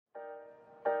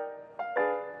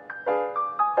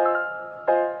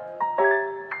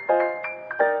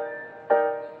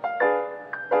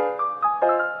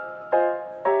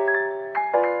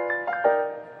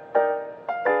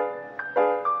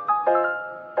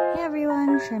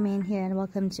everyone, Charmaine here and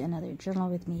welcome to another Journal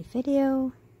with Me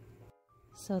video.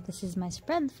 So this is my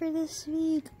spread for this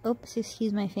week. Oops,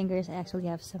 excuse my fingers, I actually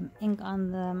have some ink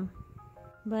on them.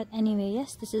 But anyway,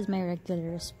 yes, this is my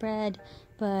regular spread,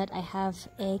 but I have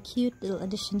a cute little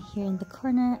addition here in the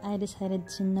corner. I decided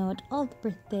to note all the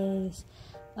birthdays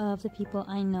of the people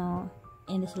I know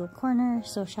in this little corner.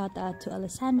 So shout out to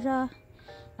Alessandra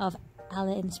of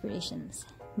Ale Inspirations.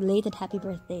 Belated happy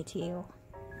birthday to you.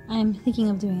 I'm thinking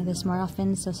of doing this more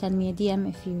often, so send me a DM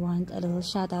if you want a little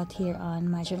shout out here on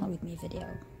my Journal with Me video.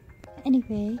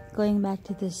 Anyway, going back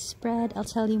to this spread, I'll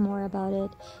tell you more about it.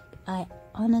 I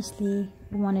honestly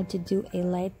wanted to do a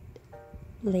light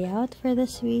layout for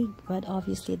this week, but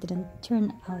obviously it didn't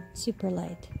turn out super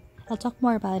light. I'll talk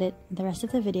more about it in the rest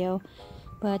of the video,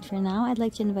 but for now I'd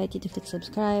like to invite you to click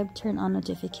subscribe, turn on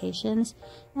notifications,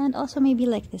 and also maybe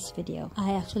like this video.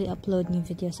 I actually upload new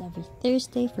videos every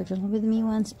Thursday for Journal with Me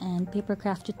ones and paper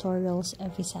craft tutorials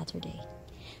every Saturday.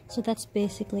 So that's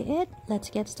basically it.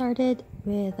 Let's get started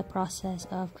with the process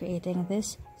of creating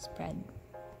this spread.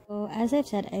 So as I've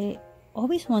said, I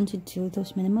always want to do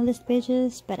those minimalist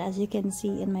pages, but as you can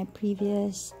see in my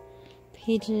previous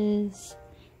pages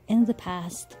in the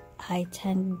past, I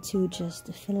tend to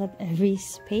just fill up every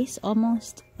space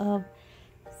almost of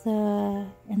the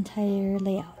entire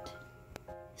layout.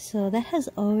 So that has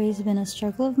always been a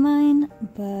struggle of mine,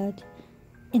 but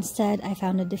instead I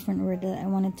found a different word that I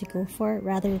wanted to go for.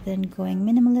 Rather than going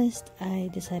minimalist, I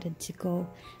decided to go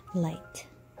light.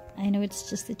 I know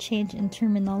it's just a change in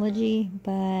terminology,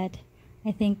 but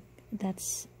I think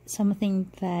that's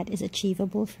something that is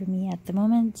achievable for me at the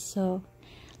moment, so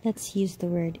let's use the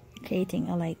word creating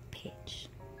a light page.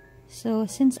 So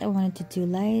since I wanted to do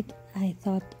light, I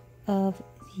thought of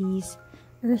these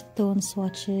earth tone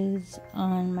swatches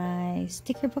on my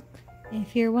sticker book.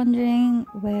 If you're wondering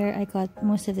where I got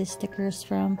most of these stickers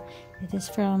from, it is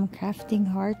from Crafting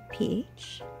Heart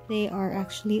PH. They are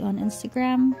actually on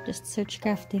Instagram, just search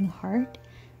Crafting Heart,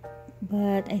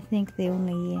 but I think they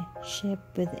only ship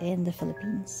within the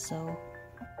Philippines, so.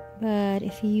 But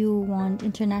if you want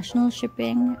international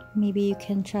shipping, maybe you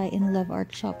can try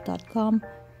inloveartshop.com.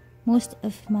 Most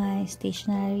of my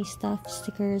stationery stuff,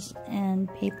 stickers, and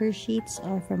paper sheets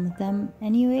are from them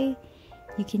anyway.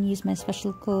 You can use my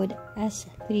special code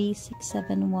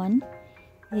S3671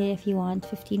 if you want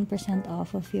 15%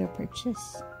 off of your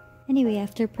purchase. Anyway,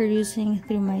 after perusing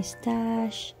through my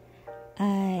stash,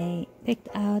 I picked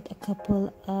out a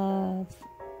couple of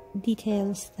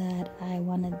details that I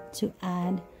wanted to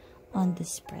add on the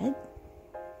spread.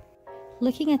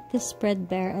 Looking at this spread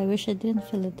bare, I wish I didn't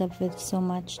fill it up with so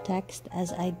much text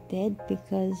as I did,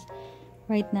 because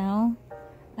right now,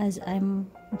 as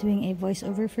I'm doing a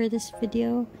voiceover for this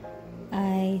video,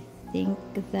 I think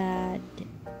that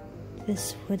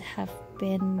this would have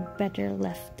been better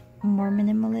left more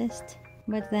minimalist.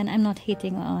 But then I'm not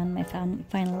hating on my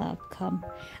final outcome.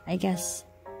 I guess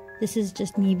this is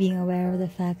just me being aware of the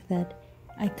fact that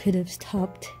I could have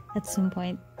stopped at some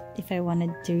point if I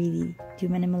wanted to really do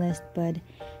minimalist, but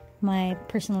my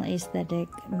personal aesthetic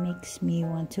makes me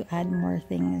want to add more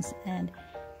things and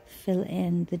fill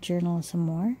in the journal some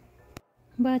more.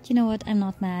 But you know what, I'm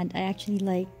not mad. I actually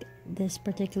like this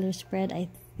particular spread. I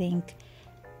think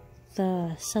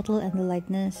the subtle and the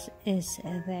lightness is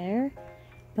there,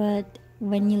 but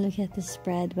when you look at the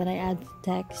spread, when I add the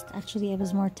text, actually I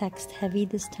was more text heavy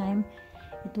this time.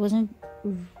 It wasn't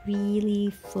really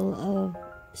full of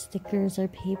stickers or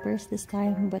papers this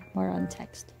time, but more on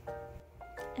text.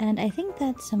 And I think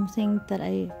that's something that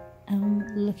I am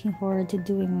looking forward to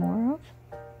doing more of.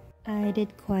 I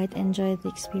did quite enjoy the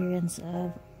experience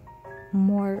of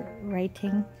more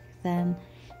writing than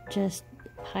just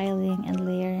piling and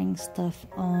layering stuff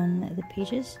on the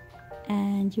pages.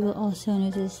 And you will also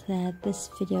notice that this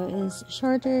video is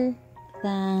shorter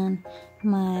than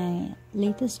my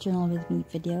latest Journal with Me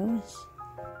videos.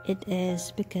 It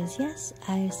is because, yes,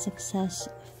 I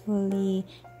successfully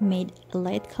made a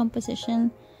light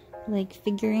composition, like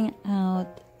figuring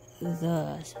out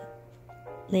the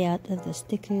layout of the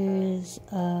stickers,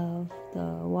 of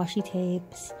the washi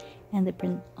tapes, and the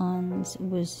print-ons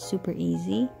was super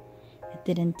easy. It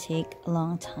didn't take a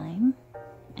long time,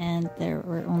 and there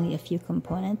were only a few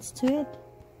components to it.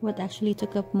 What actually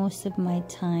took up most of my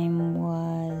time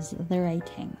was the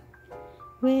writing,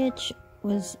 which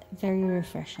was very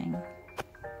refreshing.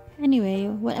 Anyway,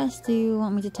 what else do you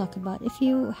want me to talk about? If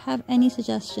you have any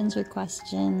suggestions or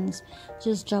questions,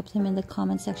 just drop them in the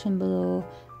comment section below.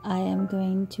 I am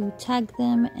going to tag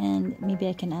them and maybe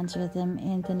I can answer them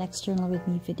in the next Journal with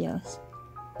Me videos.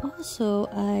 Also,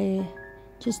 I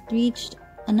just reached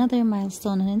another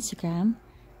milestone on Instagram.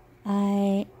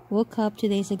 I woke up 2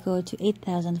 days ago to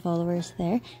 8,000 followers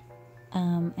there.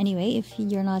 Anyway, if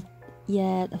you're not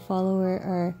yet a follower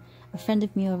or a friend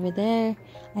of me over there,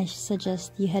 I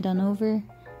suggest you head on over,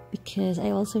 because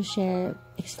I also share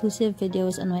exclusive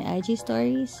videos on my IG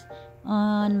stories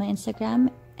on my Instagram,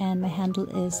 and my handle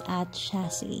is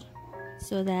 @Shacee.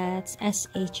 So that's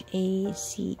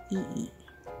SHACEE.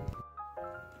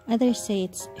 Others say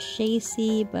it's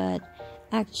Shacee, but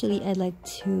actually I'd like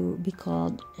to be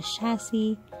called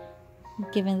Shacee,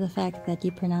 given the fact that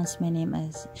you pronounce my name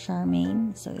as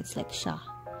Charmaine, so it's like Sha.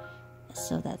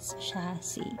 So that's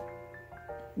Shacee.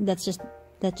 That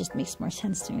just makes more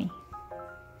sense to me.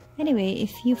 Anyway,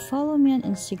 if you follow me on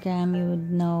Instagram, you would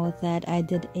know that I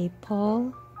did a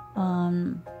poll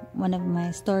on one of my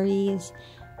stories.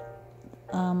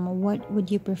 What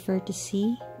would you prefer to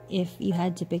see if you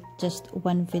had to pick just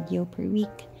one video per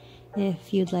week?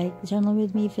 If you'd like journal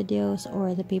with me videos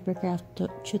or the paper craft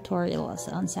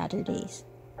tutorials on Saturdays.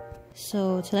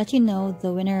 So to let you know,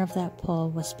 the winner of that poll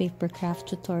was paper craft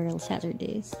tutorial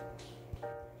Saturdays.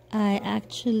 I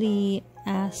actually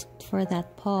asked for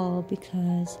that poll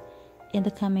because in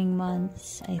the coming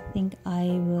months, I think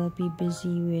I will be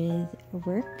busy with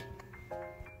work,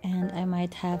 and I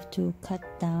might have to cut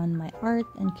down my art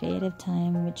and creative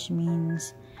time, which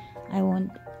means I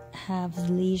won't have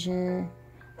the leisure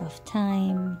of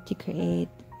time to create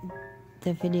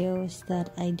the videos that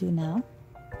I do now.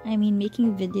 I mean,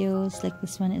 making videos like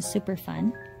this one is super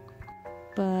fun,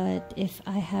 but if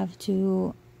I have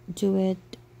to do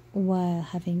it while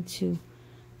having to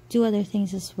do other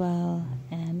things as well,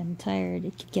 and I'm tired,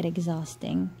 it could get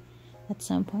exhausting at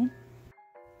some point.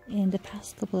 In the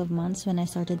past couple of months, when I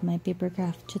started my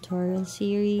papercraft tutorial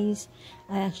series,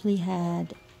 I actually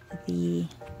had the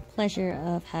pleasure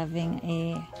of having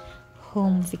a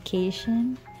home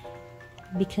vacation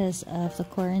because of the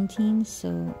quarantine.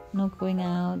 So no going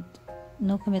out,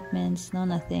 no commitments, no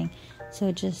nothing.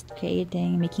 So just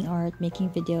creating, making art, making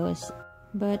videos.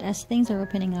 But as things are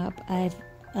opening up, I've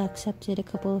accepted a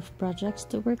couple of projects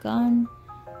to work on.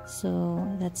 So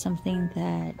that's something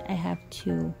that I have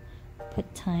to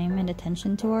put time and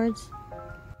attention towards.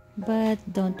 But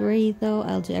don't worry though,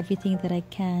 I'll do everything that I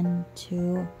can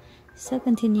to still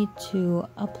continue to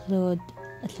upload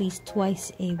at least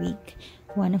twice a week,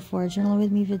 one for journal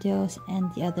with me videos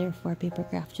and the other for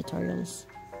papercraft tutorials.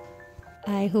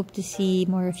 I hope to see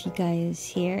more of you guys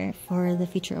here for the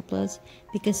future uploads,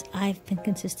 because I've been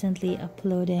consistently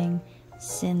uploading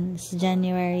since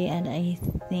January, and I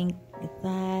think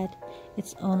that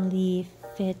it's only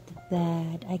fit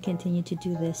that I continue to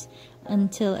do this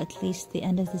until at least the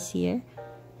end of this year,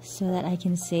 so that I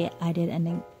can say I did an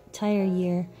entire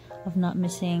year of not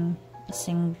missing a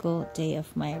single day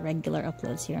of my regular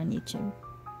uploads here on YouTube.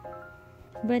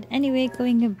 But anyway,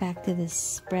 going back to this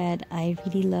spread, I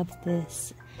really love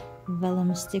this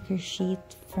vellum sticker sheet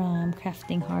from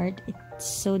Crafting Hard. It's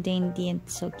so dainty and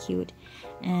so cute,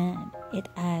 and it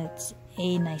adds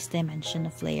a nice dimension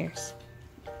of layers.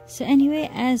 So anyway,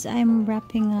 as I'm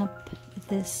wrapping up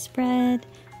this spread,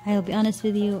 I'll be honest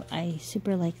with you, I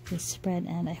super like this spread,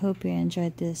 and I hope you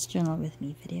enjoyed this journal with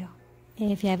me video.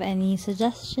 If you have any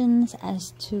suggestions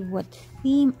as to what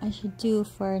theme I should do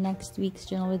for next week's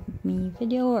journal with me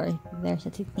video, or if there's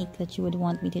a technique that you would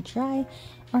want me to try,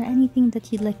 or anything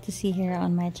that you'd like to see here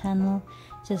on my channel,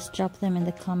 just drop them in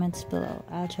the comments below.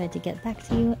 I'll try to get back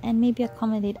to you and maybe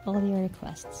accommodate all your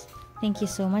requests. Thank you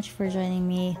so much for joining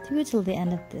me through till the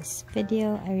end of this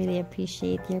video. I really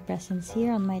appreciate your presence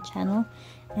here on my channel,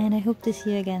 and I hope to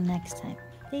see you again next time.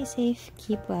 Stay safe,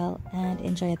 keep well, and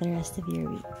enjoy the rest of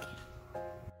your week.